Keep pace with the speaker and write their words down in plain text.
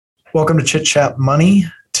Welcome to Chit Chat Money.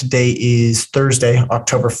 Today is Thursday,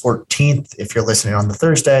 October 14th, if you're listening on the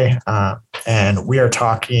Thursday. And we are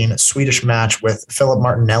talking Swedish Match with Philip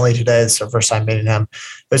Martinelli today. This is our first time meeting him.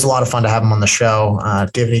 It was a lot of fun to have him on the show.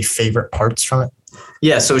 Do you have any favorite parts from it?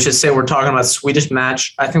 Yeah, so we should say we're talking about Swedish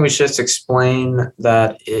Match. I think we should just explain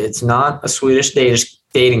that it's not a Swedish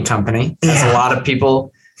dating company, as a lot of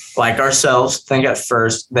people like ourselves think at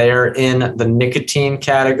first. They are in the nicotine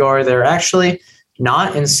category. They're actually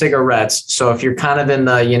not in cigarettes. So if you're kind of in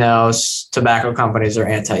the, tobacco companies are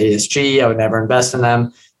anti-ESG, I would never invest in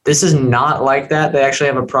them. This is not like that. They actually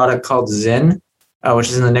have a product called Zyn, which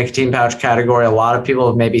is in the nicotine pouch category. A lot of people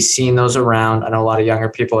have maybe seen those around. I know a lot of younger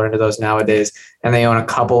people are into those nowadays, and they own a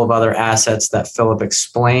couple of other assets that Philip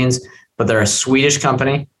explains, but they're a Swedish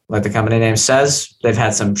company. Like the company name says, they've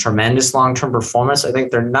had some tremendous long-term performance. I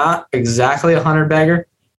think they're not exactly a 100-bagger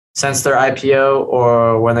since their IPO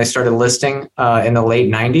or when they started listing in the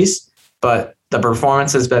late 90s, but the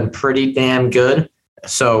performance has been pretty damn good.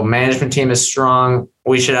 So management team is strong.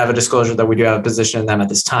 We should have a disclosure that we do have a position in them at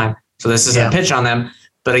this time. So this isn't a pitch on them.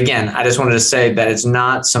 But again, I just wanted to say that it's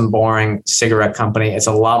not some boring cigarette company. It's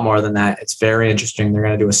a lot more than that. It's very interesting. They're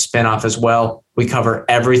going to do a spinoff as well. We cover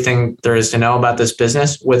everything there is to know about this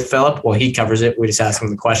business with Philip. Well, he covers it. We just ask him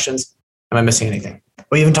the questions. Am I missing anything?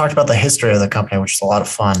 We even talked about the history of the company, which is a lot of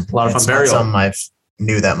fun. It's very not something I've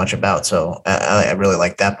knew that much about, so I really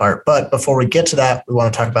like that part. But before we get to that, we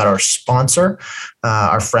want to talk about our sponsor,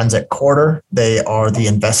 our friends at Quarter. They are the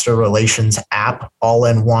investor relations app, all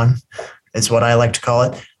in one. Is what I like to call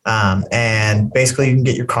it. And basically you can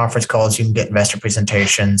get your conference calls, you can get investor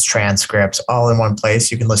presentations, transcripts, all in one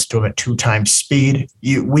place. You can listen to them at 2 times speed.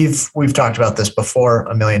 We've talked about this before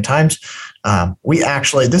a million times.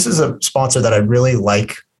 This is a sponsor that I really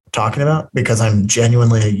like talking about because I'm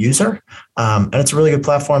genuinely a user. And it's a really good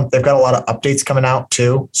platform. They've got a lot of updates coming out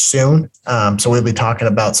too soon. So we'll be talking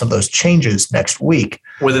about some of those changes next week.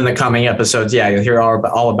 Within the coming episodes, you'll hear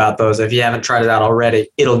all about those. If you haven't tried it out already,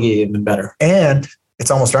 it'll get even better. And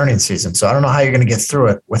it's almost earnings season. So I don't know how you're going to get through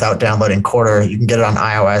it without downloading Quarter. You can get it on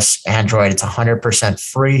iOS, Android. It's 100%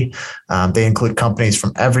 free. They include companies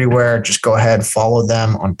from everywhere. Just go ahead, follow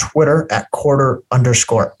them on Twitter at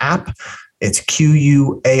Quarter_app. It's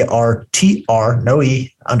QUARTR, no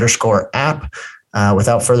E, _app.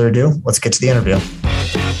 Without further ado, let's get to the interview.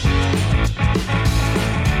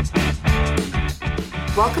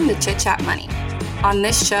 Welcome to Chit Chat Money. On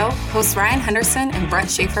this show, hosts Ryan Henderson and Brett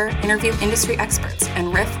Schaefer interview industry experts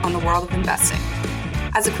and riff on the world of investing.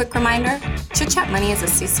 As a quick reminder, Chit Chat Money is a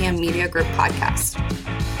CCM Media Group podcast.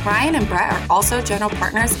 Ryan and Brett are also general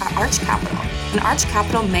partners at Arch Capital, and Arch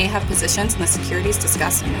Capital may have positions in the securities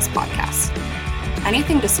discussed in this podcast.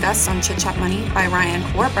 Anything discussed on Chit Chat Money by Ryan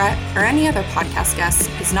or Brett or any other podcast guests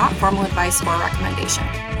is not formal advice or recommendation.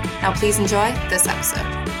 Now please enjoy this episode.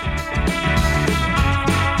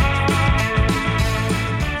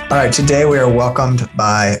 All right, today we are welcomed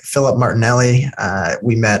by Philip Martinelli.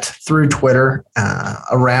 We met through Twitter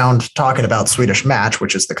around talking about Swedish Match,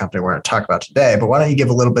 which is the company we're going to talk about today. But why don't you give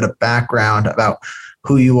a little bit of background about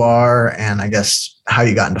who you are and I guess how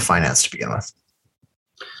you got into finance to begin with?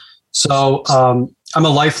 So I'm a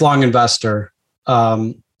lifelong investor.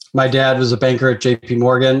 My dad was a banker at JP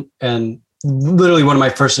Morgan, and literally one of my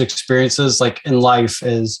first experiences in life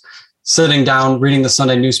is sitting down, reading the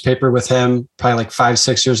Sunday newspaper with him, probably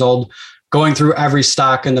 5-6 years old, going through every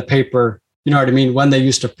stock in the paper, you know what I mean, when they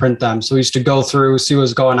used to print them. So we used to go through, see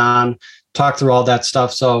what's going on, talk through all that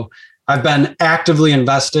stuff. So I've been actively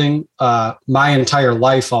investing my entire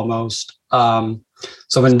life almost. So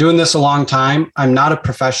I've been doing this a long time. I'm not a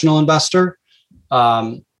professional investor.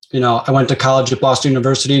 I went to college at Boston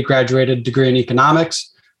University, graduated degree in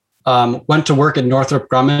economics, went to work at Northrop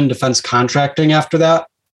Grumman Defense Contracting after that.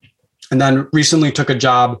 And then recently took a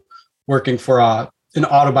job working for an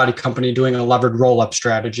auto body company doing a levered roll-up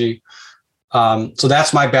strategy. So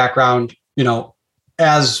that's my background.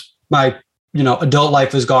 As my, adult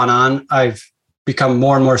life has gone on, I've become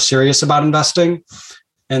more and more serious about investing.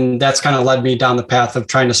 And that's kind of led me down the path of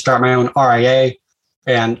trying to start my own RIA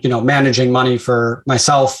and, managing money for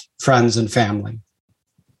myself, friends, and family.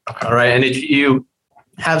 All right. And did you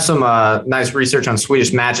have some nice research on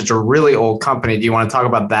Swedish Match? It's a really old company. Do you want to talk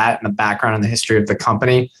about that and the background and the history of the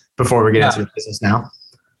company before we get into the business now?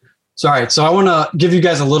 So, all right. So I want to give you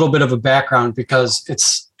guys a little bit of a background because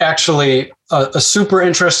it's actually a super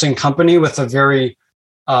interesting company with a very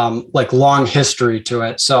long history to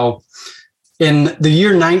it. So in the year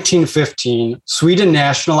 1915, Sweden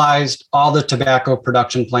nationalized all the tobacco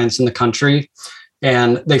production plants in the country,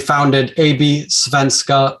 and they founded AB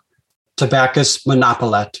Svenska Tabacus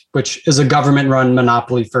Monopolet, which is a government-run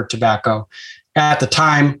monopoly for tobacco. At the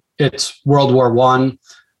time, it's World War I.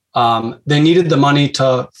 They needed the money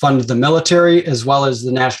to fund the military as well as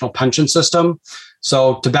the national pension system.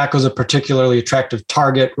 So tobacco is a particularly attractive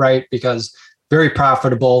target, right? Because very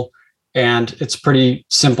profitable and it's pretty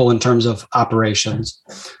simple in terms of operations.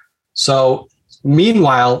 So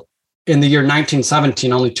meanwhile, in the year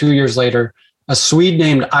 1917, only 2 years later, a Swede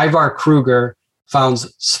named Ivar Kruger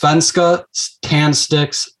founds Svenska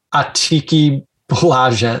Tandsticks Atiki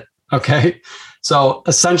Bolaget. Okay. So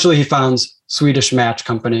essentially he founds Swedish Match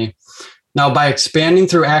Company. Now, by expanding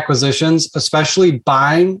through acquisitions, especially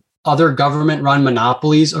buying other government-run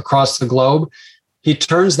monopolies across the globe, he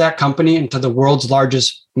turns that company into the world's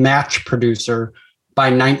largest match producer by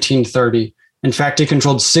 1930. In fact, he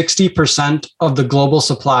controlled 60% of the global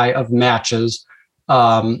supply of matches,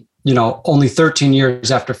 only 13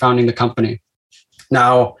 years after founding the company.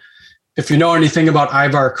 Now, if you know anything about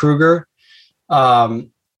Ivar Kruger,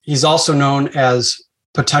 he's also known as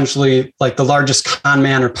potentially like the largest con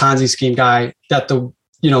man or Ponzi scheme guy that the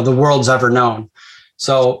world's ever known.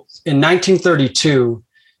 So in 1932,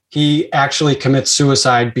 he actually commits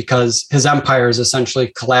suicide because his empire is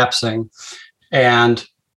essentially collapsing. And,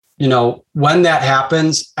 when that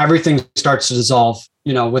happens, everything starts to dissolve,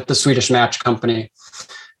 with the Swedish Match Company.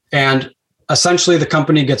 And essentially the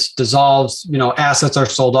company gets dissolved, assets are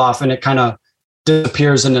sold off and it kind of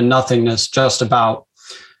disappears into nothingness just about.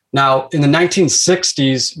 Now, in the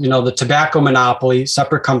 1960s, the tobacco monopoly,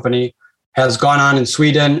 separate company, has gone on in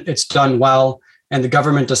Sweden. It's done well. And the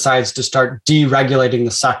government decides to start deregulating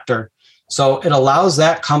the sector. So it allows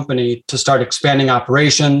that company to start expanding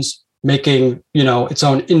operations, making, its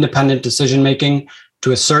own independent decision-making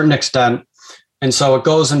to a certain extent. And so it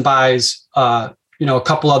goes and buys, a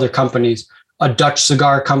couple other companies, a Dutch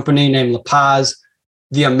cigar company named La Paz,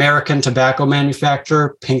 the American tobacco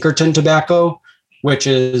manufacturer, Pinkerton Tobacco, which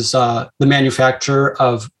is the manufacturer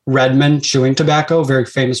of Redmond chewing tobacco, very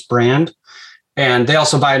famous brand. And they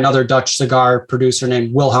also buy another Dutch cigar producer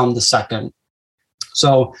named Wilhelm II.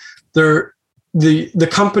 So the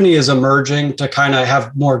company is emerging to kind of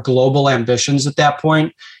have more global ambitions at that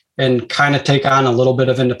point and kind of take on a little bit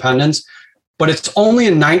of independence. But it's only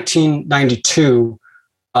in 1992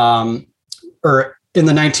 or in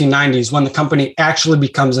the 1990s when the company actually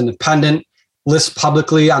becomes independent, lists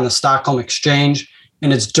publicly on the Stockholm Exchange.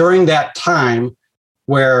 And it's during that time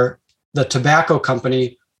where the tobacco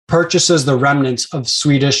company purchases the remnants of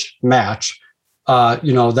Swedish Match,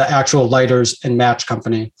 the actual lighters and match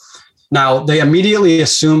company. Now, they immediately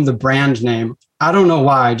assume the brand name. I don't know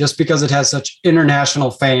why, just because it has such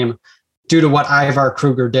international fame due to what Ivar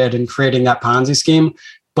Kruger did in creating that Ponzi scheme.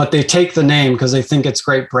 But they take the name because they think it's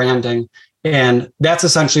great branding. And that's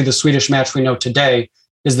essentially the Swedish Match we know today,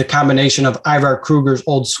 is the combination of Ivar Kruger's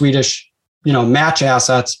old Swedish, match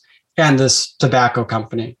assets and this tobacco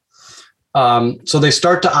company. So they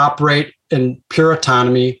start to operate in pure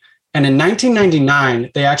autonomy. And in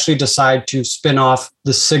 1999, they actually decide to spin off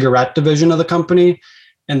the cigarette division of the company.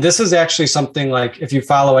 And this is actually something like, if you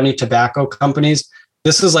follow any tobacco companies,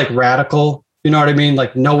 this is like radical. You know what I mean?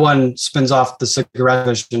 Like no one spins off the cigarette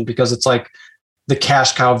division because it's like the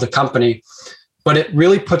cash cow of the company. But it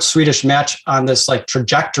really puts Swedish Match on this like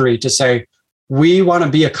trajectory to say, we want to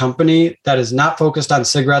be a company that is not focused on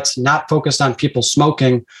cigarettes, not focused on people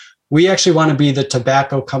smoking. We actually want to be the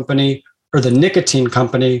tobacco company or the nicotine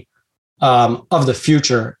company of the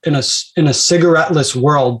future in a cigarette-less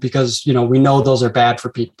world, because we know those are bad for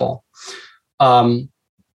people.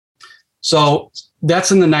 So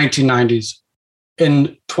that's in the 1990s.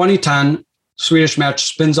 In 2010, Swedish Match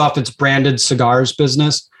spins off its branded cigars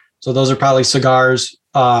business. So those are probably cigars,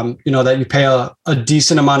 that you pay a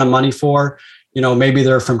decent amount of money for. Maybe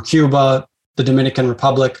they're from Cuba, the Dominican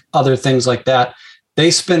Republic, other things like that.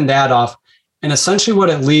 They spin that off. And essentially what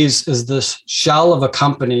it leaves is this shell of a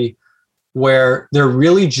company where they're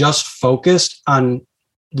really just focused on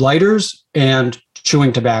lighters and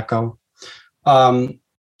chewing tobacco.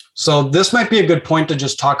 So this might be a good point to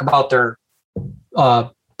just talk about their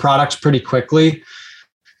products pretty quickly,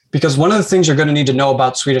 because one of the things you're going to need to know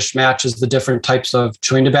about Swedish Match is the different types of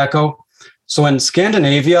chewing tobacco. So in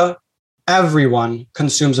Scandinavia, everyone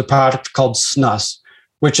consumes a product called snus,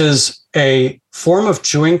 which is a form of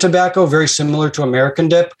chewing tobacco very similar to American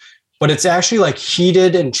dip, but it's actually like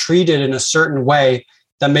heated and treated in a certain way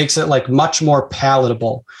that makes it like much more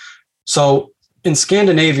palatable. So in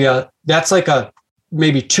Scandinavia, that's like a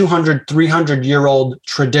maybe 200, 300-year-old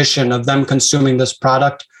tradition of them consuming this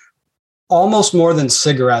product, almost more than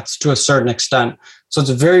cigarettes to a certain extent. So it's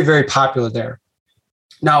very, very popular there.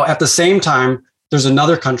 Now, at the same time, there's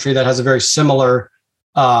another country that has a very similar,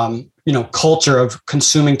 culture of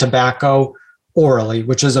consuming tobacco orally,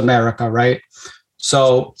 which is America, right?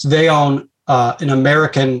 So they own an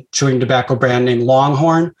American chewing tobacco brand named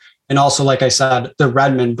Longhorn, and also, like I said, the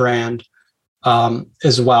Redmond brand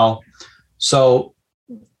as well. So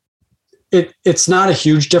it's not a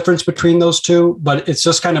huge difference between those two, but it's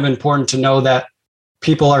just kind of important to know that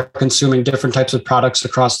people are consuming different types of products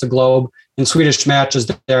across the globe. And Swedish Match is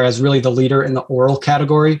there as really the leader in the oral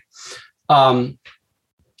category. But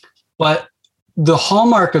the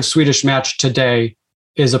hallmark of Swedish Match today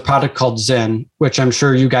is a product called Zyn, which I'm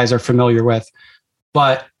sure you guys are familiar with.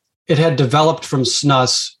 But it had developed from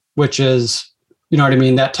snus, which is,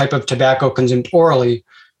 that type of tobacco consumed orally.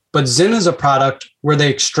 But Zyn is a product where they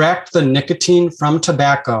extract the nicotine from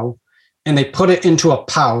tobacco and they put it into a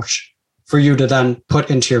pouch for you to then put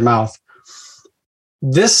into your mouth.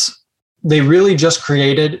 This, they really just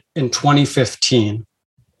created in 2015,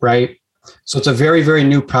 right? So it's a very, very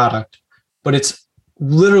new product, but it's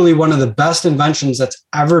literally one of the best inventions that's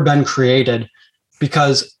ever been created,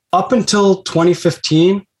 because up until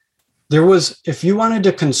 2015, if you wanted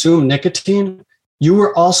to consume nicotine, you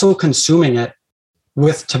were also consuming it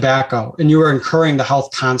with tobacco and you were incurring the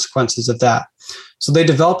health consequences of that. So they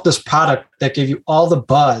developed this product that gave you all the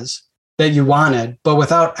buzz that you wanted, but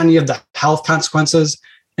without any of the health consequences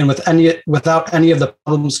and without any of the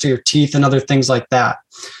problems to your teeth and other things like that.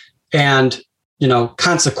 And,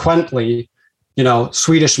 consequently,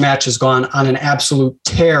 Swedish Match has gone on an absolute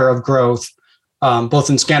tear of growth, both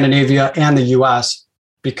in Scandinavia and the US,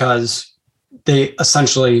 because they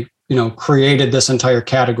essentially, created this entire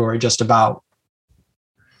category just about.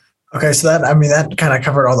 Okay. So that kind of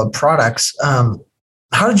covered all the products.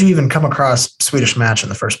 How did you even come across Swedish Match in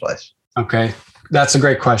the first place? Okay. That's a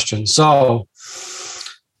great question. So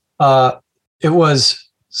it was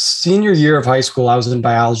senior year of high school. I was in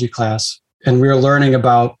biology class and we were learning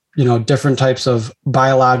about, different types of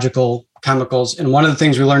biological chemicals. And one of the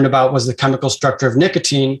things we learned about was the chemical structure of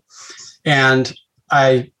nicotine. And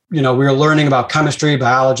we were learning about chemistry,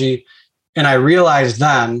 biology, and I realized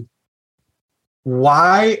then,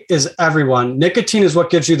 why is nicotine is what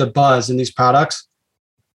gives you the buzz in these products.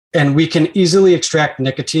 And we can easily extract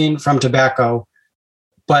nicotine from tobacco,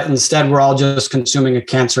 but instead we're all just consuming a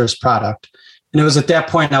cancerous product. And it was at that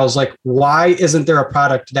point I was like, why isn't there a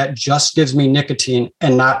product that just gives me nicotine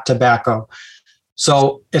and not tobacco?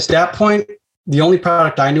 So at that point, the only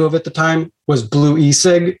product I knew of at the time was Blue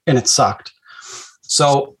e-cig, and it sucked.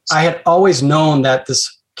 So I had always known that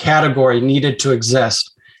this category needed to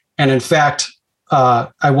exist. And in fact,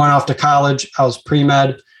 I went off to college. I was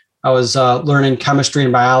pre-med. I was learning chemistry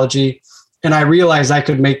and biology, and I realized I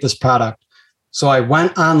could make this product. So I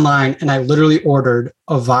went online and I literally ordered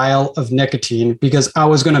a vial of nicotine because I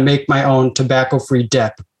was going to make my own tobacco-free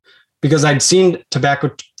dip, because I'd seen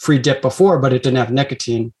tobacco-free dip before, but it didn't have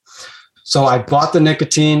nicotine. So I bought the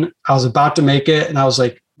nicotine. I was about to make it, and I was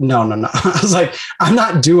like, no. I was like, I'm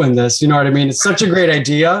not doing this. You know what I mean? It's such a great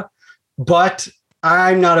idea, but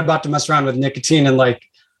I'm not about to mess around with nicotine and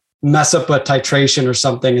mess up a titration or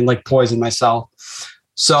something and poison myself.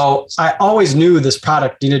 So I always knew this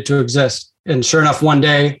product needed to exist. And sure enough, one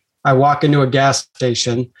day I walk into a gas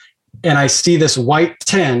station and I see this white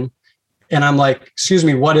tin and I'm like, excuse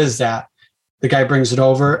me, what is that? The guy brings it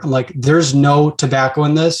over. I'm like, there's no tobacco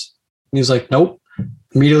in this. And he's like, nope.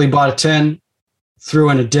 Immediately bought a tin, threw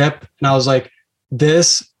in a dip. And I was like,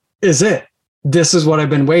 this is it. This is what I've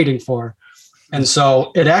been waiting for. And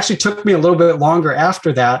so it actually took me a little bit longer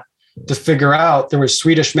after that to figure out there was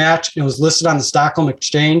Swedish Match. And it was listed on the Stockholm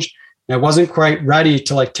Exchange. And I wasn't quite ready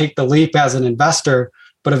to take the leap as an investor.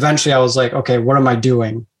 But eventually I was like, okay, what am I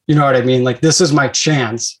doing? You know what I mean? This is my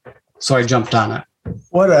chance. So I jumped on it.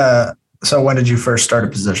 So when did you first start a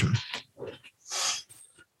position?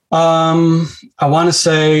 I want to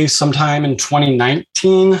say sometime in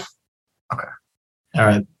 2019. Okay. All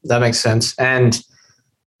right. That makes sense. And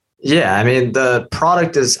yeah, the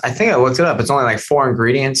product is, I think I looked it up. It's only 4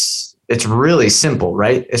 ingredients. It's really simple,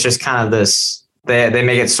 right? It's just kind of this, they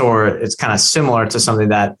make it so it's kind of similar to something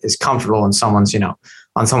that is comfortable in someone's,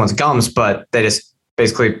 on someone's gums, but they just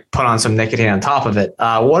basically put on some nicotine on top of it.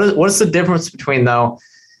 What's the difference between though?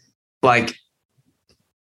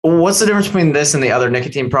 What's the difference between this and the other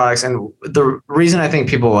nicotine products? And the reason I think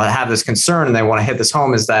people have this concern and they want to hit this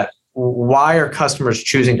home is that why are customers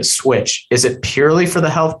choosing to switch? Is it purely for the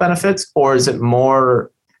health benefits, or is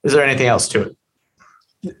there anything else to it?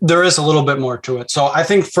 There is a little bit more to it. So I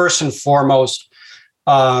think first and foremost,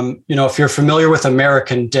 if you're familiar with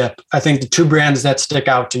American Dip, I think the 2 brands that stick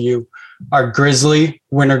out to you are Grizzly,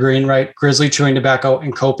 Wintergreen, right? Grizzly chewing tobacco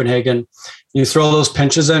in Copenhagen. You throw those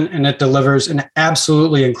pinches in and it delivers an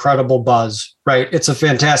absolutely incredible buzz, right? It's a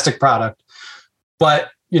fantastic product.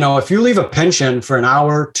 But, if you leave a pinch in for an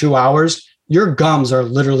hour, 2 hours, your gums are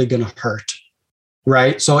literally going to hurt,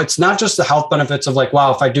 right? So it's not just the health benefits of like,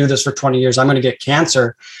 wow, if I do this for 20 years, I'm going to get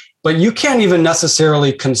cancer, but you can't even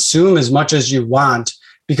necessarily consume as much as you want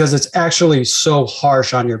because it's actually so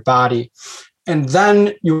harsh on your body. And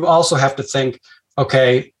then you also have to think,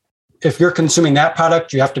 okay, if you're consuming that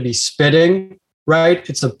product, you have to be spitting, right?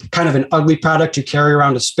 It's a kind of an ugly product. You carry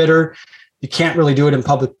around a spitter. You can't really do it in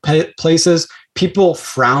public places. People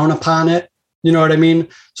frown upon it. You know what I mean?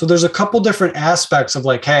 So there's a couple different aspects of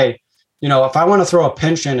like, hey, if I want to throw a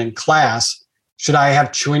pinch in class, should I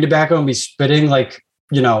have chewing tobacco and be spitting like,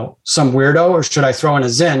 some weirdo, or should I throw in a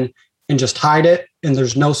Zyn and just hide it and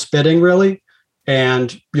there's no spitting really,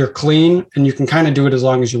 and you're clean and you can kind of do it as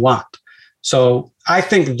long as you want. So I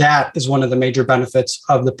think that is one of the major benefits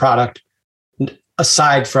of the product,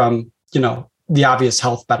 aside from, the obvious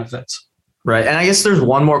health benefits. Right. And I guess there's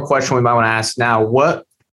one more question we might want to ask now. What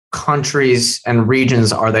countries and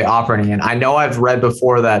regions are they operating in? I know I've read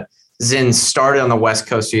before that Zyn started on the West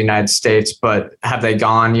Coast of the United States, but have they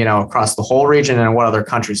gone, across the whole region, and what other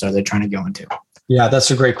countries are they trying to go into? Yeah, that's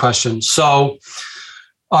a great question. So,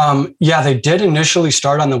 they did initially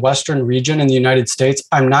start on the Western region in the United States.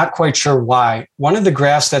 I'm not quite sure why. One of the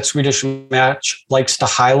graphs that Swedish Match likes to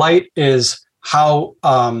highlight is how,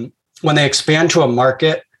 when they expand to a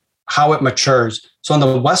market, how it matures. So in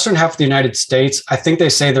the Western half of the United States, I think they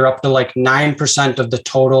say they're up to like 9% of the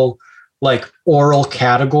total like oral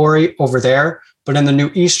category over there. But in the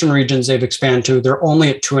new Eastern regions they've expanded to, they're only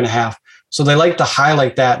at 2.5. So they like to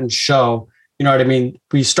highlight that and show, you know what I mean?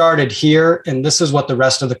 We started here and this is what the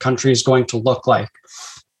rest of the country is going to look like.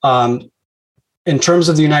 In terms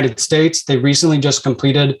of the United States, they recently just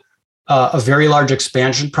completed a very large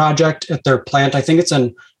expansion project at their plant. I think it's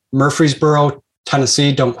in Murfreesboro,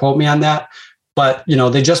 Tennessee. Don't quote me on that. But,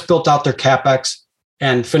 they just built out their CapEx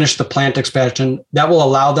and finished the plant expansion that will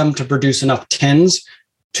allow them to produce enough tins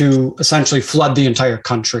to essentially flood the entire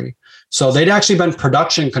country. So they'd actually been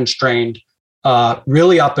production constrained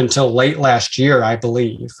really up until late last year, I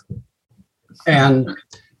believe. And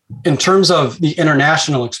in terms of the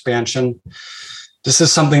international expansion, this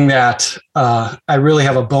is something that I really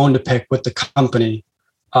have a bone to pick with the company.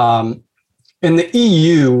 In the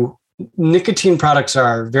EU, nicotine products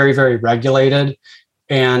are very, very regulated.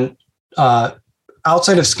 And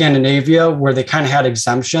outside of Scandinavia, where they kind of had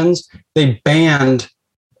exemptions, they banned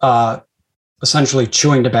essentially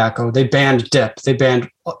chewing tobacco. They banned dip. They banned,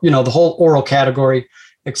 the whole oral category,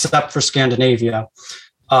 except for Scandinavia.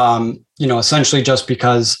 Essentially just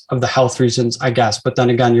because of the health reasons, I guess. But then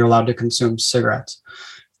again, you're allowed to consume cigarettes.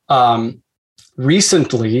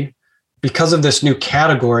 Recently, because of this new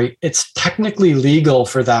category, it's technically legal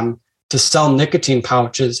for them to sell nicotine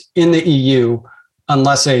pouches in the EU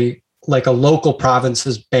unless a local province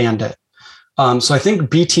has banned it. So I think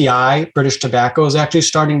BTI, British Tobacco, is actually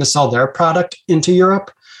starting to sell their product into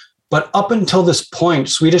Europe. But up until this point,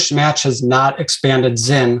 Swedish Match has not expanded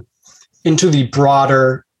Zyn into the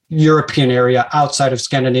broader European area outside of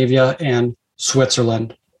Scandinavia and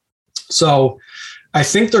Switzerland. So I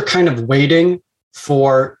think they're kind of waiting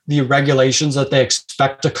for the regulations that they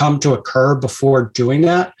expect to come to occur before doing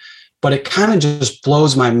that. But it kind of just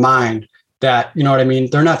blows my mind that,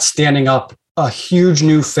 they're not standing up a huge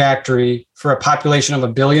new factory for a population of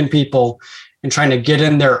 1 billion people and trying to get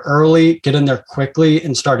in there early, get in there quickly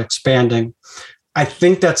and start expanding. I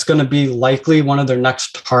think that's going to be likely one of their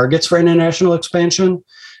next targets for international expansion,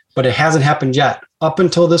 but it hasn't happened yet. Up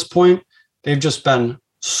until this point, they've just been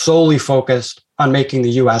solely focused on making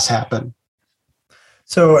the US happen.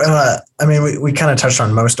 So, we kind of touched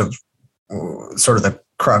on most of sort of the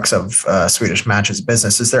crux of Swedish Match's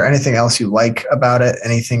business. Is there anything else you like about it?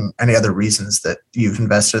 Any other reasons that you've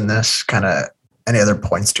invested in this? Kind of any other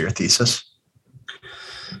points to your thesis?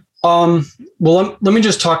 Well, let me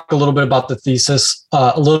just talk a little bit about the thesis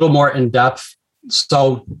a little more in depth.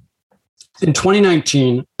 So in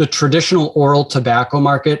 2019, the traditional oral tobacco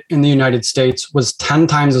market in the United States was 10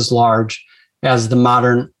 times as large as the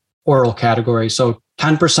modern oral category. So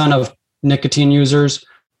 10% of nicotine users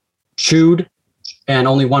chewed and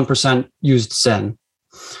only 1% used Zyn.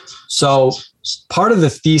 So part of the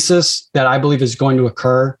thesis that I believe is going to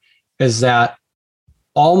occur is that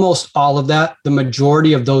almost all of that, the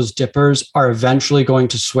majority of those dippers are eventually going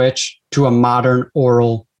to switch to a modern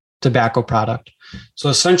oral tobacco product. So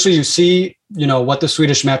essentially you see, what the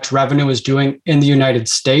Swedish Match revenue is doing in the United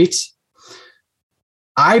States.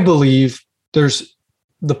 I believe there's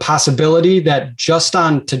the possibility that just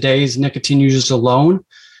on today's nicotine users alone,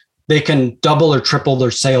 they can double or triple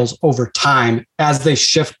their sales over time as they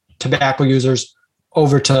shift tobacco users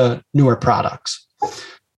over to newer products.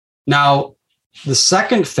 Now, the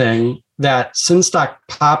second thing that Sinstock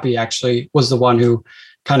Poppy actually was the one who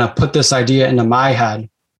kind of put this idea into my head.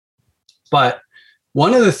 But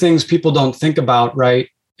one of the things people don't think about, right,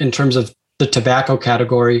 in terms of the tobacco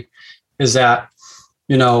category is that,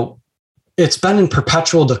 it's been in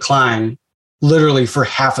perpetual decline literally for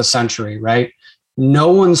half a century, right?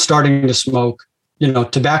 No one's starting to smoke.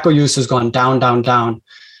 Tobacco use has gone down, down, down.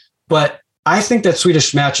 But I think that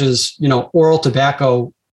Swedish Match's, oral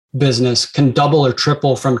tobacco business can double or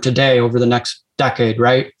triple from today over the next decade,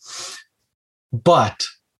 right? But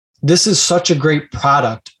this is such a great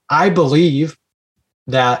product. I believe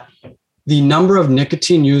that the number of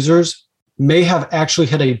nicotine users may have actually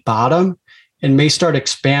hit a bottom and may start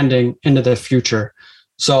expanding into the future.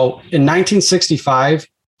 So in 1965,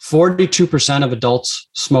 42% of adults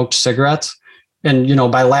smoked cigarettes. And,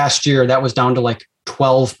 by last year, that was down to like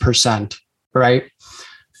 12%, right?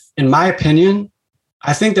 In my opinion,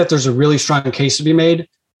 I think that there's a really strong case to be made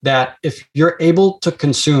that if you're able to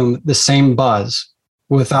consume the same buzz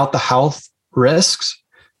without the health risks,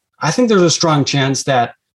 I think there's a strong chance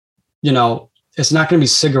that, it's not going to be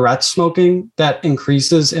cigarette smoking that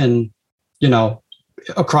increases in,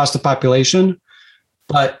 across the population,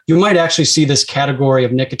 but you might actually see this category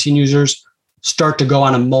of nicotine users start to go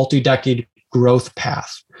on a multi-decade growth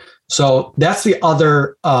path. So that's the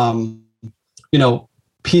other,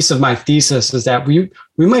 piece of my thesis is that we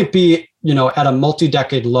might be, at a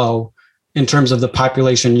multi-decade low in terms of the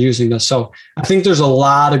population using this. So I think there's a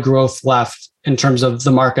lot of growth left in terms of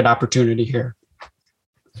the market opportunity here.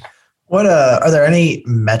 What are there any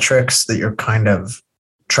metrics that you're kind of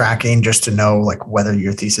tracking just to know like whether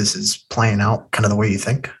your thesis is playing out kind of the way you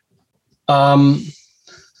think?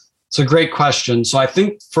 It's a great question. So I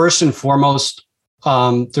think first and foremost,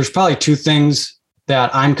 there's probably two things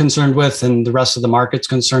that I'm concerned with and the rest of the market's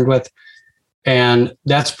concerned with. And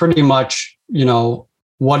that's pretty much,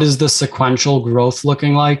 what is the sequential growth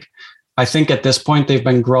looking like? I think at this point, they've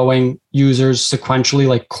been growing users sequentially,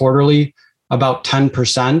 like quarterly, about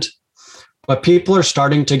 10%. But people are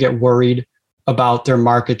starting to get worried about their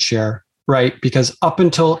market share, right? Because up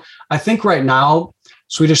until, I think right now,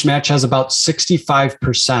 Swedish Match has about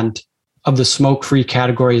 65% of the smoke-free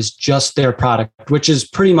category is just their product, which is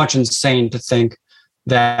pretty much insane to think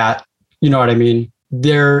that,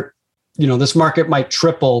 this market might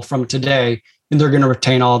triple from today and they're going to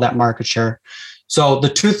retain all of that market share. So the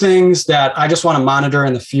two things that I just want to monitor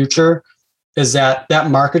in the future is that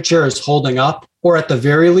market share is holding up, or at the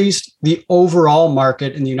very least, the overall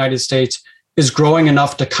market in the United States is growing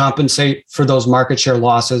enough to compensate for those market share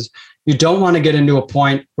losses. You don't want to get into a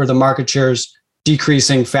point where the market share is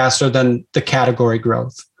decreasing faster than the category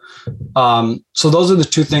growth. So those are the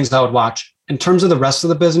two things I would watch. In terms of the rest of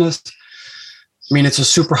the business, it's a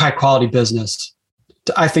super high quality business.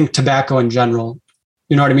 I think tobacco in general,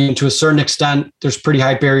 to a certain extent, there's pretty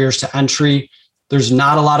high barriers to entry. There's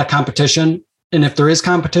not a lot of competition. And if there is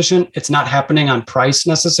competition, it's not happening on price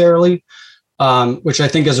necessarily, which I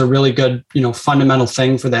think is a really good, fundamental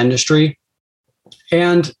thing for the industry.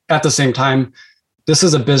 And at the same time, this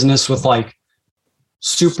is a business with like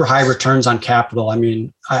super high returns on capital.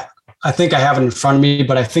 I think I have it in front of me,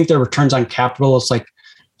 but I think their returns on capital is like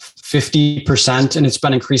 50%, and it's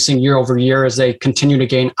been increasing year over year as they continue to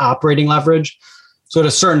gain operating leverage. So at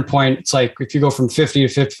a certain point, it's like if you go from 50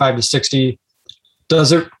 to 55 to 60,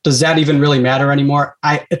 does that even really matter anymore?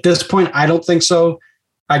 At this point, I don't think so.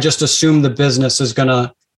 I just assume the business is going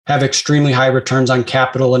to have extremely high returns on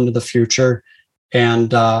capital into the future.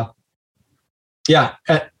 And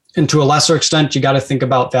and to a lesser extent, you got to think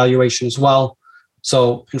about valuation as well.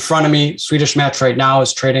 So in front of me, Swedish Match right now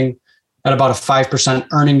is trading at about a 5%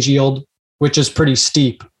 earnings yield, which is pretty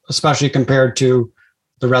steep, especially compared to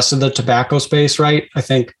the rest of the tobacco space, right? I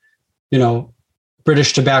think,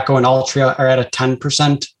 British Tobacco and Altria are at a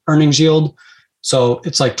 10% earnings yield. So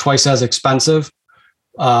it's like twice as expensive,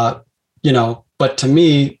 but to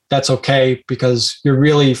me, that's okay because you're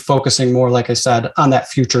really focusing more, like I said, on that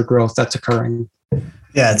future growth that's occurring.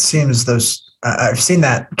 Yeah, it seems I've seen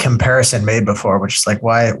that comparison made before, which is like,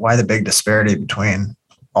 why the big disparity between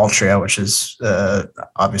Altria, which is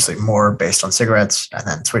obviously more based on cigarettes, and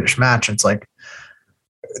then Swedish Match. It's like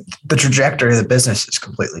the trajectory of the business is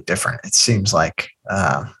completely different. It seems like,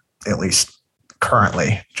 at least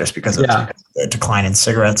currently, just because of the decline in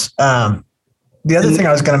cigarettes. The other thing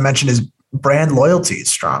I was going to mention is brand loyalty is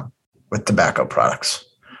strong with tobacco products.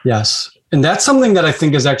 Yes. And that's something that I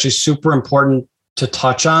think is actually super important to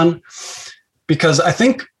touch on, because I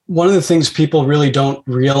think one of the things people really don't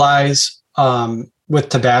realize with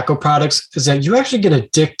tobacco products is that you actually get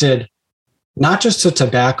addicted not just to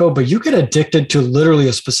tobacco, but you get addicted to literally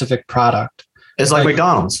a specific product. It's like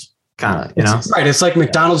McDonald's, kind of, you know? Right. It's like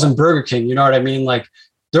McDonald's and Burger King. You know what I mean? Like,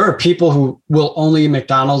 there are people who will only eat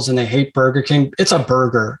McDonald's and they hate Burger King. It's a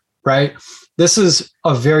burger, right? This is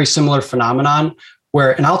a very similar phenomenon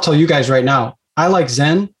where, and I'll tell you guys right now, I like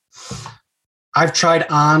Zyn. I've tried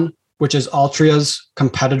On, which is Altria's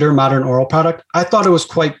competitor modern oral product. I thought it was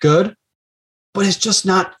quite good, but it's just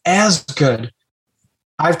not as good.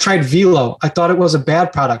 I've tried Velo. I thought it was a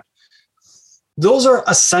bad product. Those are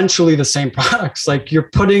essentially the same products. Like, you're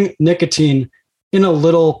putting nicotine in a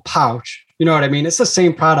little pouch. You know what I mean? It's the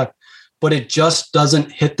same product, but it just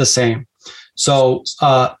doesn't hit the same. So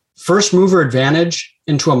first mover advantage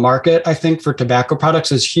into a market, I think, for tobacco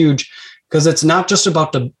products is huge, because it's not just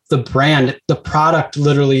about the brand. The product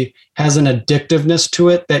literally has an addictiveness to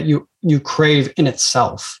it that you crave in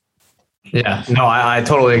itself. Yeah, no, I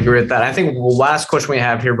totally agree with that. I think the last question we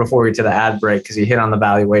have here before we get to the ad break, because you hit on the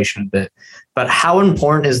valuation a bit, but how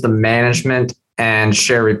important is the management and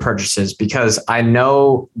share repurchases? Because I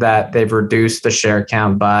know that they've reduced the share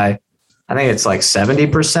count by, I think it's like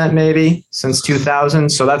 70% maybe since 2000.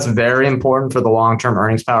 So that's very important for the long-term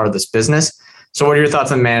earnings power of this business. So what are your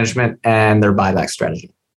thoughts on management and their buyback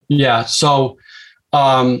strategy? Yeah. So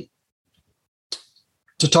to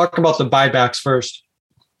talk about the buybacks first,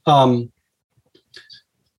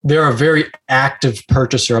 they're a very active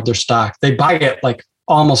purchaser of their stock. They buy it like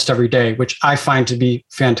almost every day, which I find to be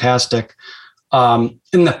fantastic. In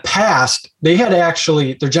the past,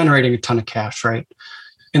 they're generating a ton of cash, right?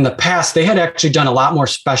 In the past, they had actually done a lot more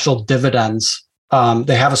special dividends.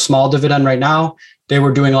 They have a small dividend right now. They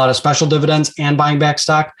were doing a lot of special dividends and buying back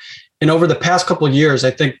stock. And over the past couple of years, I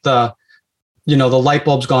think the light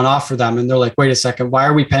bulb's gone off for them. And they're like, wait a second, why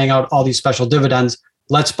are we paying out all these special dividends?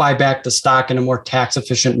 Let's buy back the stock in a more tax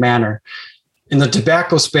efficient manner. In the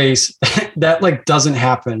tobacco space, that like doesn't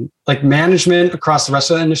happen. Like, management across the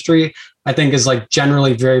rest of the industry, I think, is like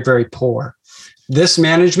generally very, very poor. This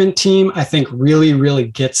management team, I think, really, really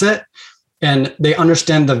gets it. And they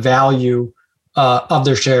understand the value of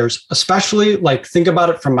their shares, especially, like, think about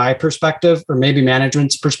it from my perspective, or maybe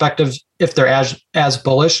management's perspective, if they're as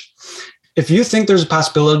bullish. If you think there's a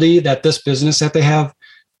possibility that this business that they have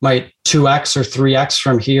might 2x or 3x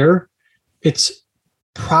from here, it's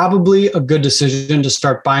probably a good decision to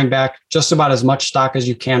start buying back just about as much stock as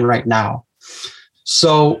you can right now.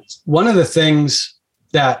 So one of the things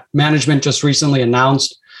that management just recently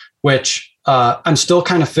announced, which I'm still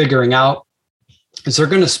kind of figuring out, is they're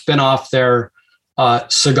going to spin off their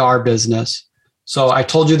cigar business. So I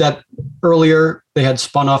told you that earlier they had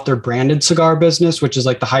spun off their branded cigar business, which is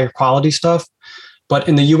like the higher quality stuff. But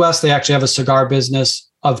in the US, they actually have a cigar business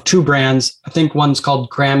of two brands. I think one's called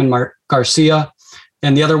Graham and Garcia,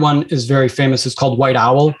 and the other one is very famous. It's called White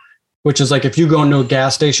Owl, which is like, if you go into a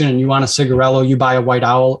gas station and you want a cigarello, you buy a White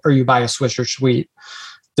Owl or you buy a Swisher Sweet.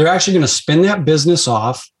 They're actually going to spin that business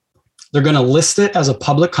off. They're going to list it as a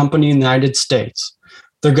public company in the United States.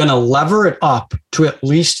 They're going to lever it up to at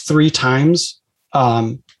least 3 times,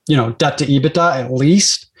 debt to EBITDA at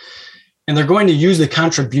least. And they're going to use the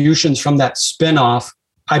contributions from that spinoff,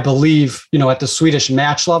 I believe, at the Swedish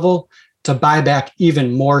Match level, to buy back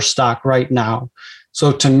even more stock right now.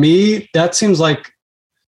 So to me, that seems like,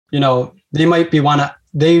 they might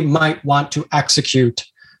want to execute,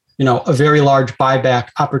 a very large buyback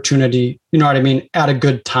opportunity, at a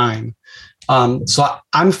good time. So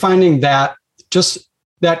I'm finding that just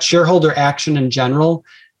that shareholder action in general,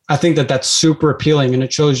 I think that that's super appealing, and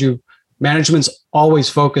it shows you management's always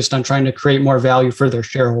focused on trying to create more value for their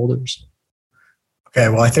shareholders. Okay,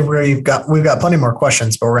 well, I think we've got plenty more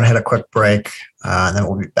questions, but we're going to hit a quick break, and then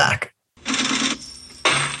we'll be back.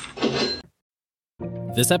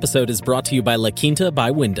 This episode is brought to you by La Quinta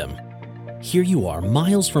by Wyndham. Here you are,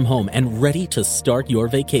 miles from home and ready to start your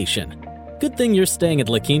vacation. Good thing you're staying at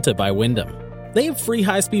La Quinta by Wyndham. They have free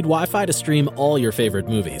high-speed Wi-Fi to stream all your favorite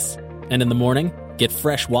movies. And in the morning, get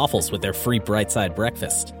fresh waffles with their free Bright Side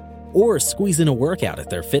breakfast. Or squeeze in a workout at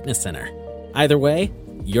their fitness center. Either way,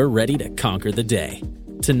 you're ready to conquer the day.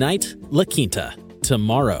 Tonight, La Quinta.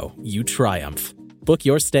 Tomorrow, you triumph. Book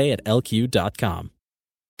your stay at lq.com.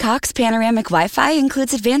 Cox Panoramic Wi-Fi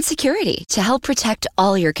includes advanced security to help protect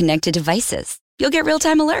all your connected devices. You'll get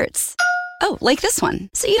real-time alerts. Oh, like this one,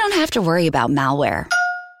 so you don't have to worry about malware.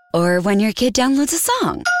 Or when your kid downloads a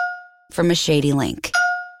song from a shady link.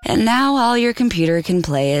 And now all your computer can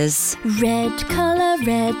play is red color,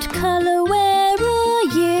 where are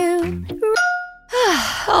you?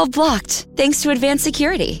 All blocked. Thanks to Advanced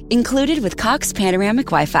Security, included with Cox Panoramic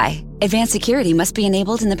Wi-Fi. Advanced Security must be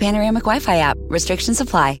enabled in the Panoramic Wi-Fi app. Restrictions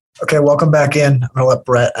apply. Okay, welcome back in. I'm going to let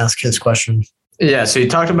Brett ask his question. Yeah, so you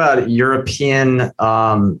talked about European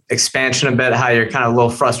expansion a bit, how you're kind of a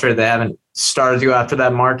little frustrated they haven't started to go after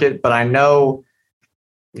that market. But I know,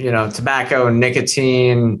 tobacco,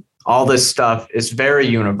 nicotine, all this stuff is very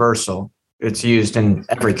universal. It's used in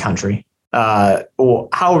every country.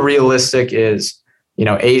 How realistic is,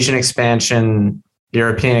 Asian expansion,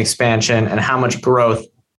 European expansion, and how much growth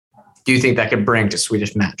do you think that could bring to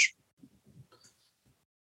Swedish Match?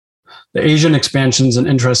 The Asian expansion is an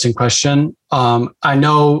interesting question. I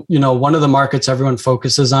know, one of the markets everyone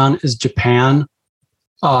focuses on is Japan,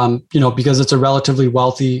 because it's a relatively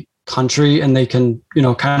wealthy country and they can,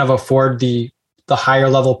 kind of afford the higher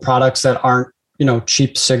level products that aren't,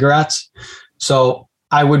 cheap cigarettes. So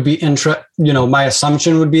I would be my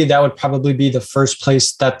assumption would be that would probably be the first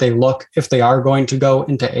place that they look if they are going to go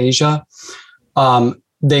into Asia.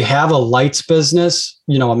 They have a lights business,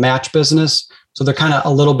 a match business. So they're kind of a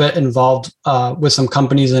little bit involved with some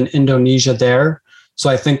companies in Indonesia there. So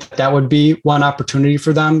I think that would be one opportunity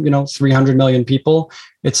for them, 300 million people.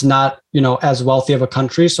 It's not, as wealthy of a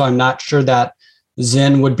country. So I'm not sure that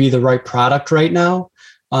Zyn would be the right product right now.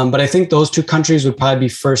 But I think those two countries would probably be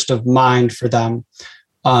first of mind for them.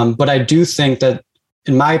 But I do think that,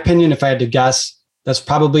 in my opinion, if I had to guess, that's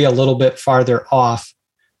probably a little bit farther off,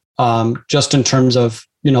 just in terms of,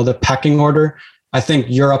 the pecking order. I think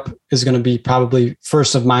Europe is going to be probably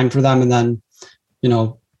first of mind for them. And then,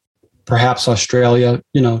 perhaps Australia,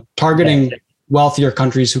 targeting wealthier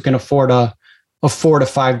countries who can afford a $4 to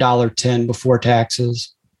 $5 tin before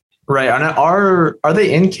taxes. Right. Are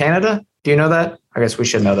they in Canada? Do you know that? I guess we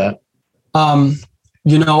should know that.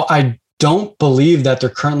 I don't believe that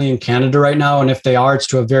they're currently in Canada right now. And if they are, it's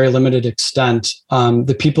to a very limited extent.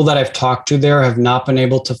 The people that I've talked to there have not been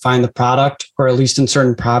able to find the product, or at least in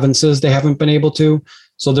certain provinces, they haven't been able to.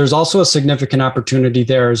 So there's also a significant opportunity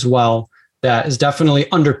there as well that is definitely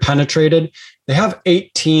underpenetrated. They have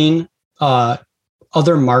 18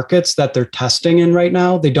 other markets that they're testing in right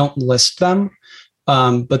now. They don't list them,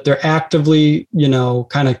 but they're actively,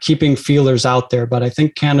 kind of keeping feelers out there. But I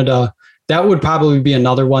think Canada, that would probably be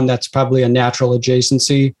another one that's probably a natural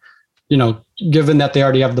adjacency, given that they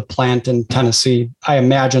already have the plant in Tennessee. I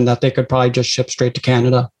imagine that they could probably just ship straight to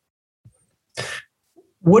Canada.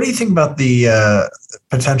 What do you think about the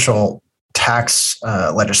potential tax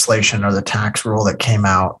legislation or the tax rule that came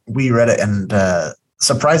out? We read it, and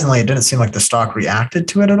surprisingly, it didn't seem like the stock reacted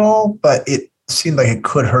to it at all, but it seemed like it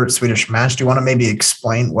could hurt Swedish Match. Do you want to maybe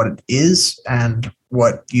explain what it is and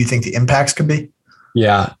what you think the impacts could be?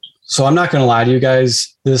 Yeah. So I'm not going to lie to you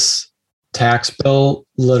guys. This tax bill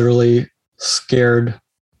literally scared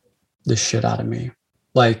the shit out of me.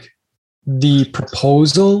 Like, the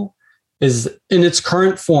proposal is, in its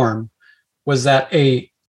current form, was that a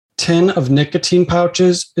tin of nicotine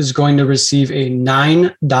pouches is going to receive a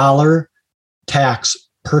 $9 tax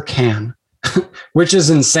per can, which is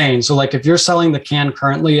insane. So like, if you're selling the can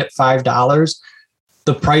currently at $5,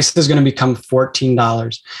 the price is going to become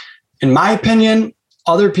 $14. In my opinion,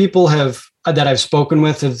 other people that I've spoken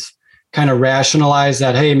with have kind of rationalized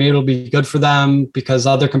that, hey, maybe it'll be good for them because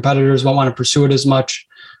other competitors won't want to pursue it as much.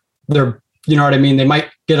 They're, you know what I mean? They might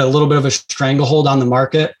get a little bit of a stranglehold on the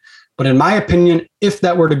market. But in my opinion, if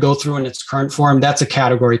that were to go through in its current form, that's a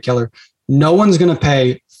category killer. No one's going to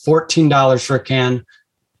pay $14 for a can,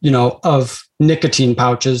 of nicotine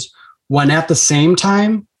pouches, when at the same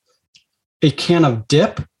time, a can of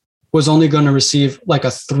dip was only going to receive like a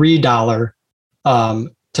 $3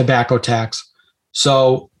 tobacco tax.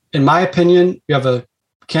 So in my opinion, you have a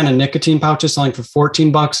can of nicotine pouches selling for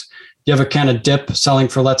 $14. You have a can of dip selling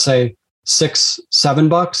for, let's say, $6,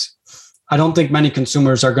 $7. I don't think many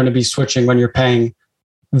consumers are going to be switching when you're paying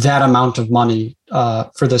that amount of money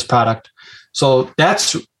for this product. So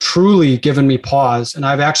that's truly given me pause. And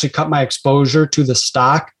I've actually cut my exposure to the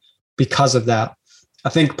stock because of that. I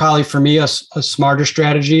think probably for me, a smarter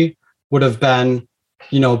strategy would have been,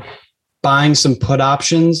 buying some put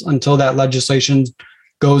options until that legislation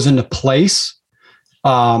goes into place.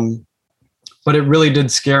 But it really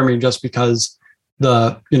did scare me just because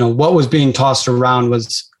what was being tossed around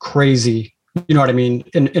was crazy. You know what I mean?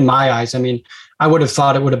 In my eyes, I mean, I would have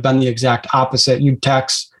thought it would have been the exact opposite. You'd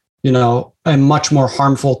tax, a much more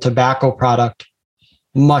harmful tobacco product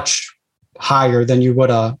much higher than you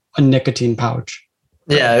would a nicotine pouch.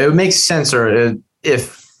 Yeah, it would make sense. Or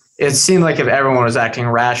if it seemed like if everyone was acting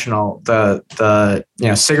rational, the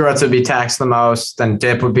cigarettes would be taxed the most, then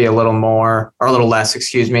dip would be a little more or a little less,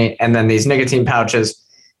 excuse me. And then these nicotine pouches,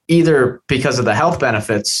 either because of the health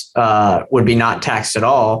benefits would be not taxed at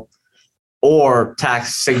all or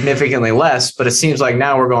taxed significantly less. But it seems like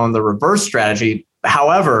now we're going the reverse strategy.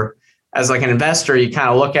 However, as like an investor, you kind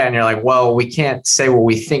of look at it and you're like, well, we can't say what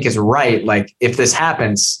we think is right. Like if this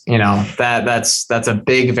happens, that's a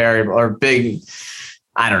big variable or big,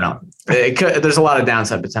 I don't know. There's a lot of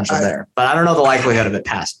downside potential there, but I don't know the likelihood of it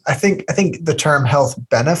passing. I think the term health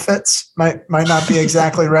benefits might not be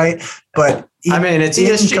exactly right, but it's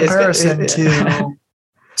in comparison to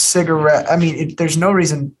cigarette. There's no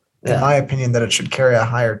reason, in my opinion, that it should carry a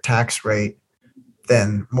higher tax rate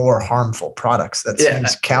than more harmful products. That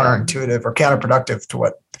seems counterintuitive or counterproductive to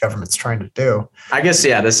what the government's trying to do. I guess,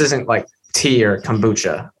 this isn't like tea or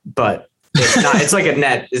kombucha, but it's not, it's like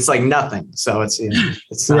it's like nothing. So it's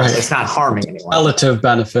not harming anyone. Relative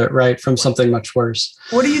benefit, right? From something much worse.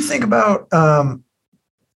 What do you think about,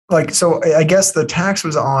 so I guess the tax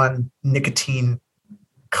was on nicotine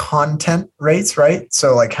content rates, right?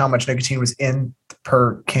 So like how much nicotine was in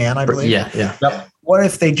per can, I believe. Yeah. Yep. What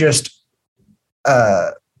if they just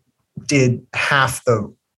did half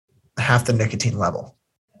the nicotine level?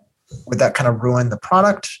 Would that kind of ruin the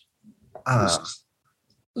product?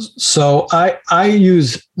 So I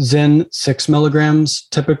use Zyn 6 milligrams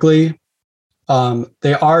typically.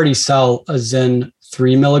 They already sell a Zyn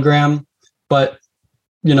 3 milligram, but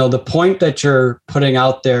the point that you're putting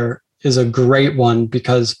out there is a great one,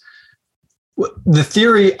 because the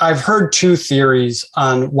theory, I've heard two theories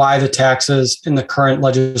on why the taxes in the current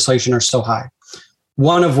legislation are so high.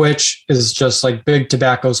 One of which is just like big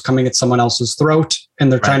tobacco's coming at someone else's throat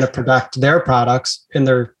and they're trying to protect their products and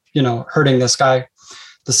they're, hurting this guy.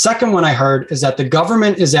 The second one I heard is that the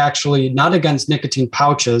government is actually not against nicotine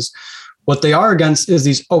pouches. What they are against is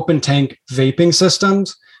these open tank vaping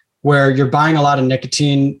systems where you're buying a lot of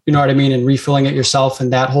nicotine, and refilling it yourself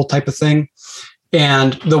and that whole type of thing.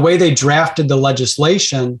 And the way they drafted the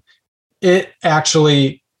legislation, it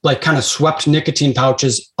actually like kind of swept nicotine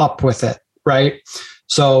pouches up with it, right?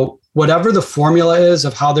 So whatever the formula is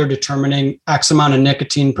of how they're determining X amount of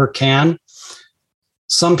nicotine per can,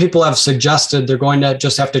 some people have suggested they're going to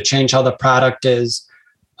just have to change how the product is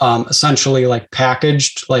essentially like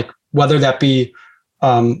packaged, like whether that be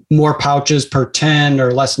more pouches per tin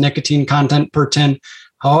or less nicotine content per tin.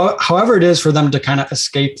 However it is for them to kind of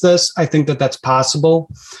escape this, I think that that's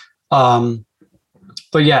possible. But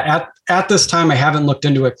yeah, at this time, I haven't looked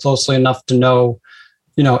into it closely enough to know,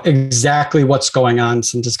 exactly what's going on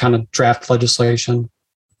since it's kind of draft legislation.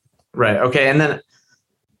 Right. Okay. And then,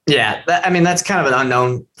 that's kind of an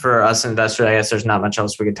unknown for us investors. I guess there's not much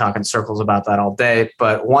else we could talk in circles about that all day.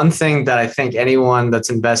 But one thing that I think anyone that's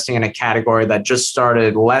investing in a category that just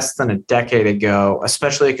started less than a decade ago,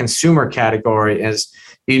 especially a consumer category, is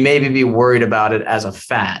you maybe be worried about it as a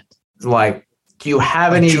fad. Like, do you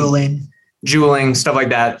have any juuling, stuff like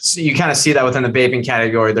that? So you kind of see that within the vaping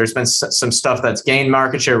category. There's been some stuff that's gained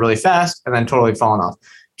market share really fast and then totally fallen off.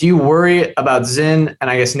 Do you worry about Zyn and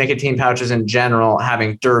I guess nicotine pouches in general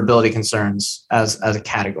having durability concerns as a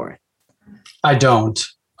category? I don't.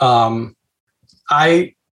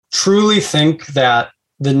 I truly think that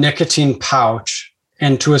the nicotine pouch,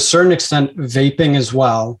 and to a certain extent vaping as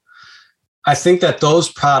well, I think that those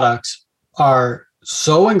products are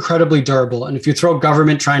so incredibly durable. And if you throw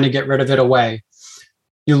government trying to get rid of it away,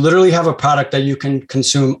 you literally have a product that you can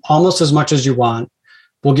consume almost as much as you want,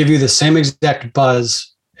 will give you the same exact buzz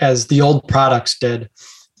as the old products did.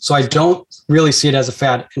 So I don't really see it as a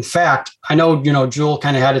fad. In fact, I know, Juul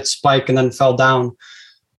kind of had its spike and then fell down,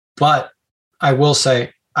 but I will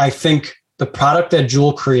say, I think the product that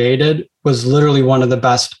Juul created was literally one of the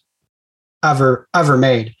best ever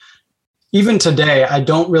made. Even today, I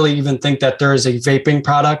don't really even think that there is a vaping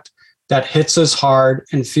product that hits as hard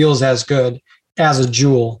and feels as good as a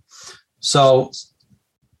Juul. So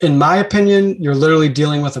in my opinion, you're literally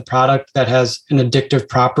dealing with a product that has an addictive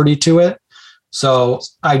property to it. So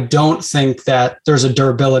I don't think that there's a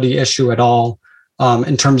durability issue at all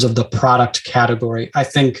in terms of the product category. I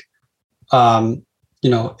think,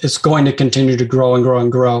 it's going to continue to grow and grow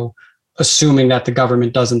and grow, assuming that the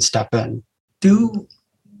government doesn't step in. Do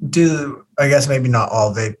I guess maybe not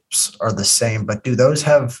all vapes are the same, but do those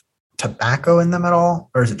have tobacco in them at all?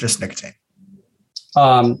 Or is it just nicotine?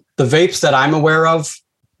 The vapes that I'm aware of,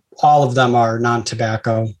 all of them are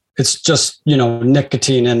non-tobacco. It's just,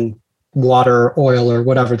 nicotine and water, oil, or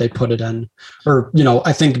whatever they put it in. Or,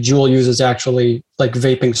 I think Juul uses actually like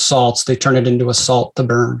vaping salts. They turn it into a salt to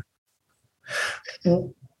burn.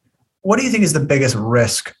 What do you think is the biggest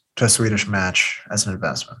risk to Swedish Match as an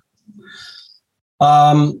investment?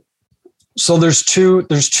 So there's two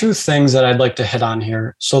things that I'd like to hit on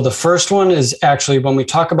here. So the first one is actually when we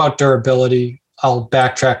talk about durability, I'll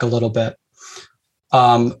backtrack a little bit.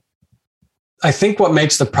 I think what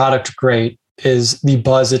makes the product great is the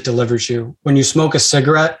buzz it delivers you. When you smoke a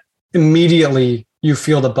cigarette, immediately you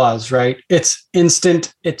feel the buzz, right? It's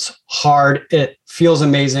instant, it's hard, it feels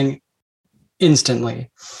amazing instantly.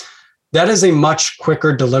 That is a much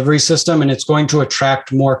quicker delivery system, and it's going to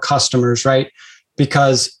attract more customers, right?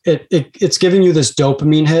 Because it's giving you this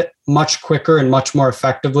dopamine hit much quicker and much more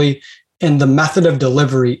effectively. And the method of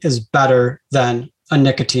delivery is better than a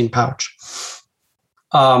nicotine pouch.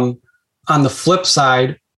 On the flip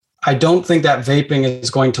side, I don't think that vaping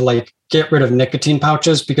is going to get rid of nicotine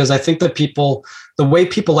pouches, because I think that the way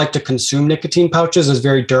people like to consume nicotine pouches is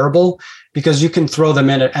very durable, because you can throw them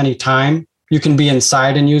in at any time. You can be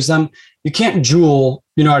inside and use them. You can't Juul,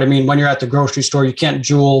 you know what I mean? When you're at the grocery store, you can't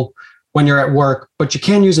Juul when you're at work, but you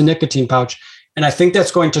can use a nicotine pouch. And I think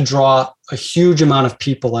that's going to draw a huge amount of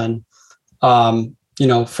people in,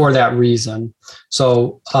 for that reason.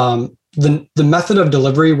 So, the method of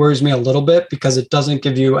delivery worries me a little bit because it doesn't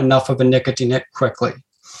give you enough of a nicotine hit quickly.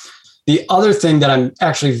 The other thing that I'm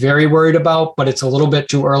actually very worried about, but it's a little bit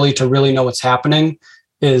too early to really know what's happening,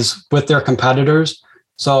 is with their competitors.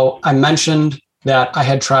 So I mentioned that I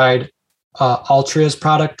had tried Altria's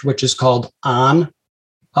product, which is called On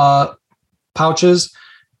pouches.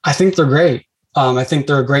 I think they're great. I think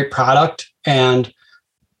they're a great product. And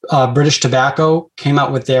British Tobacco came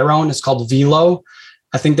out with their own. It's called Velo.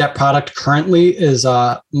 I think that product currently is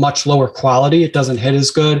much lower quality. It doesn't hit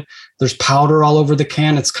as good. There's powder all over the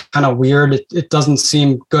can. It's kind of weird. It doesn't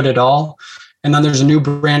seem good at all. And then there's a new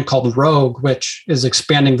brand called Rogue, which is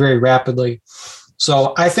expanding very rapidly.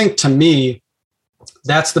 So I think, to me,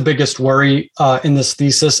 that's the biggest worry in this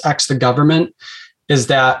thesis, X the government, is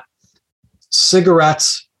that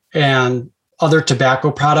cigarettes and other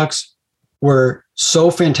tobacco products were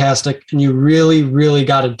so fantastic, and you really, really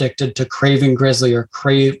got addicted to craving Grizzly or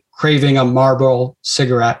craving a Marlboro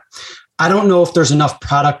cigarette. I don't know if there's enough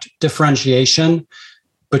product differentiation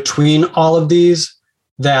between all of these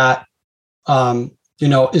that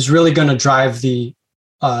is really going to drive the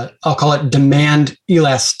I'll call it demand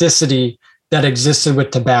elasticity that existed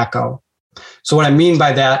with tobacco. So what I mean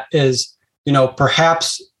by that is,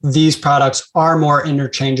 perhaps these products are more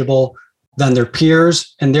interchangeable than their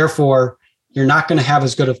peers, and therefore you're not going to have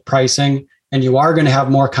as good of pricing, and you are going to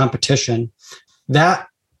have more competition. That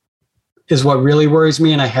is what really worries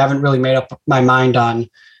me, and I haven't really made up my mind on,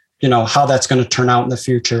 how that's going to turn out in the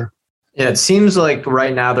future. Yeah, it seems like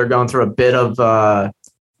right now they're going through a bit of,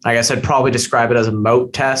 I guess I'd probably describe it as a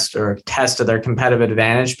moat test, or a test of their competitive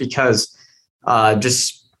advantage, because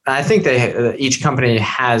I think each company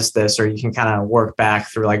has this, or you can kind of work back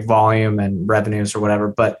through like volume and revenues or whatever.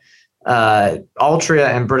 But Altria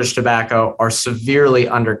and British Tobacco are severely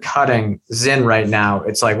undercutting Zyn right now.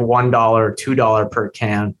 It's like $1, $2 per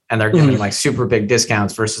can, and they're giving like super big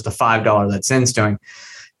discounts versus the $5 that Zyn's doing.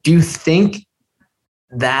 Do you think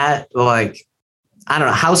that, I don't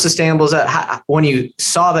know, how sustainable is that? When you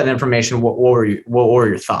saw that information, what were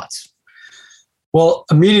your thoughts? Well,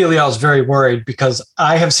 immediately I was very worried, because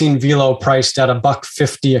I have seen Velo priced at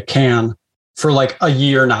 $1.50 a can for like a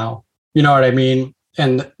year now. You know what I mean?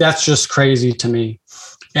 And that's just crazy to me.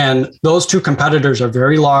 And those two competitors are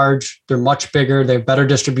very large. They're much bigger. They have better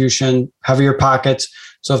distribution, heavier pockets.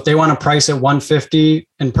 So if they want to price at $1.50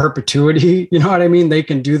 in perpetuity, you know what I mean? They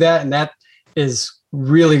can do that. And that is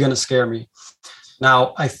really going to scare me.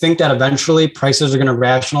 Now, I think that eventually prices are going to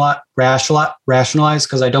rationalize,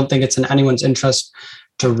 because I don't think it's in anyone's interest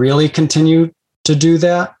to really continue to do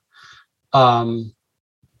that.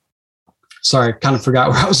 Sorry, kind of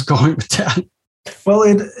forgot where I was going with that. Well,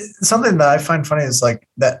 something that I find funny is like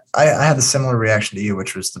that I had a similar reaction to you,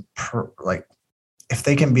 which was if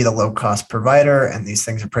they can be the low cost provider and these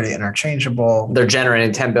things are pretty interchangeable, they're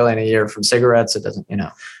generating $10 billion a year from cigarettes. It doesn't,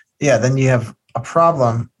 Yeah, then you have a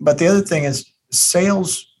problem. But the other thing is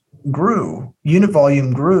sales grew, unit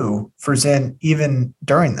volume grew for Zyn even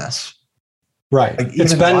during this. Right.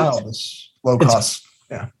 Even while this low cost.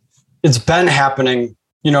 Yeah. It's been happening,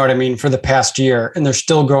 you know what I mean, for the past year, and they're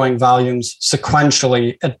still growing volumes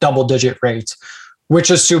sequentially at double-digit rates, which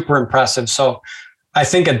is super impressive. So I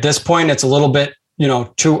think at this point, it's a little bit,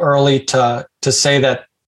 too early to say that,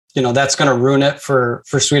 that's going to ruin it for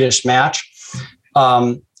Swedish Match.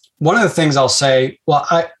 One of the things I'll say,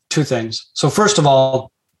 two things. So first of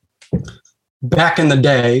all, back in the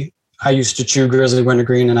day, I used to chew Grizzly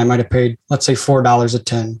Wintergreen, and I might have paid, let's say, $4 a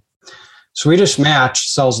tin. Swedish Match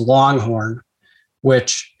sells Longhorn,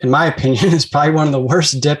 which in my opinion is probably one of the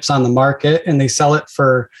worst dips on the market. And they sell it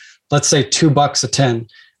for let's say $2 a tin,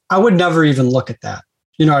 I would never even look at that.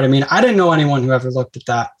 You know what I mean? I didn't know anyone who ever looked at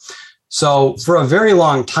that. So for a very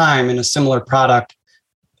long time in a similar product,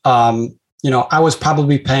 I was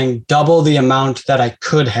probably paying double the amount that I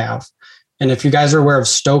could have. And if you guys are aware of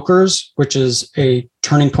Stoker's, which is a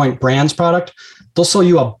Turning Point Brands product, they'll sell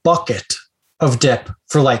you a bucket of dip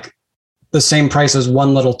for like the same price as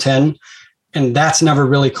one little tin. And that's never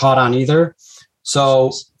really caught on either.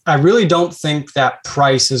 So I really don't think that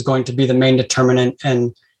price is going to be the main determinant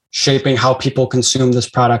in shaping how people consume this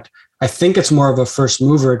product. I think it's more of a first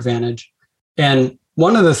mover advantage. And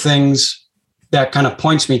one of the things that kind of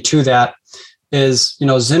points me to that is,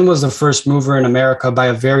 Zyn was the first mover in America by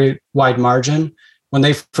a very wide margin. When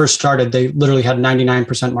they first started, they literally had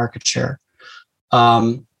 99% market share.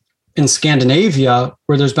 In Scandinavia,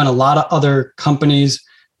 where there's been a lot of other companies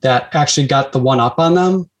that actually got the one up on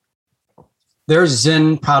them, their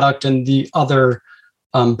Zyn product and the other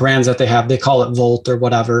brands that they have, they call it Volt or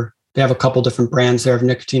whatever. They have a couple different brands there of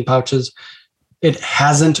nicotine pouches. It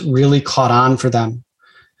hasn't really caught on for them.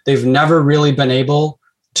 They've never really been able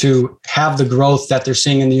to have the growth that they're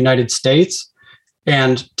seeing in the United States.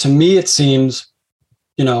 And to me, it seems,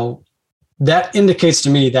 that indicates to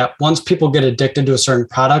me that once people get addicted to a certain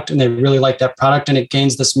product and they really like that product and it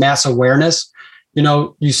gains this mass awareness,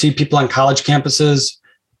 you see people on college campuses,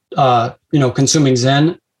 consuming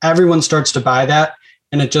Zyn, everyone starts to buy that.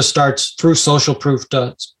 And it just starts through social proof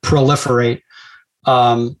to proliferate.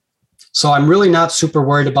 So I'm really not super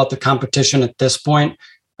worried about the competition at this point.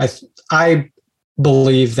 I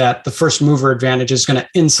believe that the first mover advantage is going to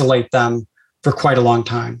insulate them for quite a long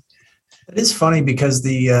time. It is funny because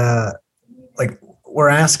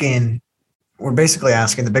we're basically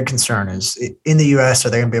asking, the big concern is in the US,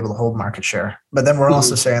 are they going to be able to hold market share? But then we're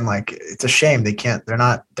also saying it's a shame they're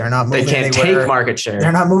not moving They can't anywhere. take market share.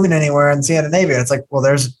 They're not moving anywhere in Scandinavia. It's like, well,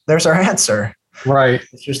 there's our answer. Right.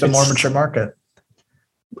 It's just a more mature market.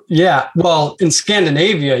 Yeah. Well, in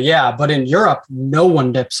Scandinavia, yeah. But in Europe, no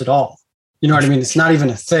one dips at all. You know what I mean? It's not even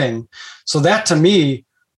a thing. So that to me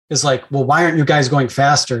is like, well, why aren't you guys going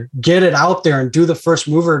faster? Get it out there and do the first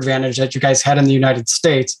mover advantage that you guys had in the United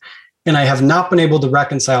States. And I have not been able to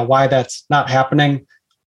reconcile why that's not happening,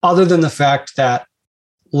 other than the fact that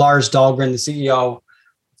Lars Dahlgren, the CEO,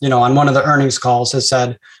 on one of the earnings calls has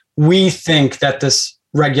said, we think that this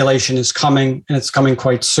regulation is coming and it's coming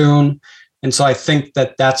quite soon. And so I think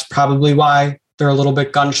that that's probably why they're a little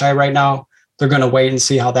bit gun shy right now. They're going to wait and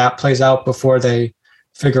see how that plays out before they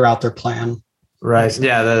figure out their plan. Right.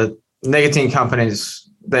 Yeah. The nicotine companies,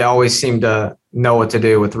 they always seem to know what to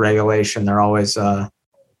do with regulation. They're always,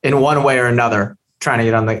 in one way or another, trying to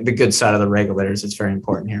get on the good side of the regulators. It's very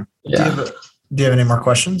important here. Yeah. Do you have any more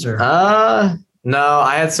questions? Or no,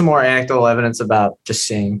 I had some more anecdotal evidence about just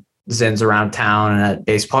seeing Zyns around town and at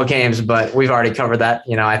baseball games, but we've already covered that.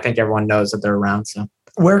 I think everyone knows that they're around. So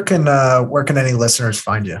where can any listeners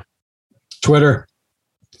find you? Twitter.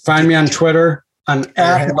 Find me on Twitter. I'm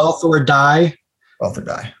at Wealth or Die. Wealth or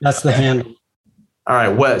Die. That's the handle. All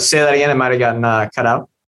right. Say that again. It might have gotten cut out.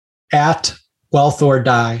 At Wealth or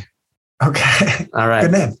Die. Okay. All right.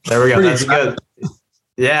 Good name. There we go. That's good.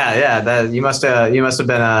 Yeah. You must have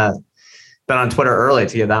been on Twitter early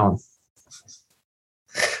to get that one.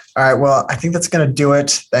 All right. Well, I think that's going to do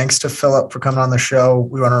it. Thanks to Philip for coming on the show.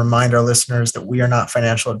 We want to remind our listeners that we are not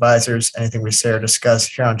financial advisors. Anything we say or discuss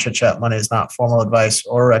here on Chit Chat Money is not formal advice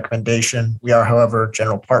or recommendation. We are, however,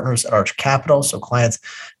 general partners at Arch Capital, so clients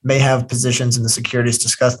may have positions in the securities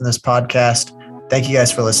discussed in this podcast. Thank you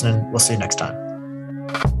guys for listening. We'll see you next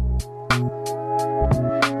time.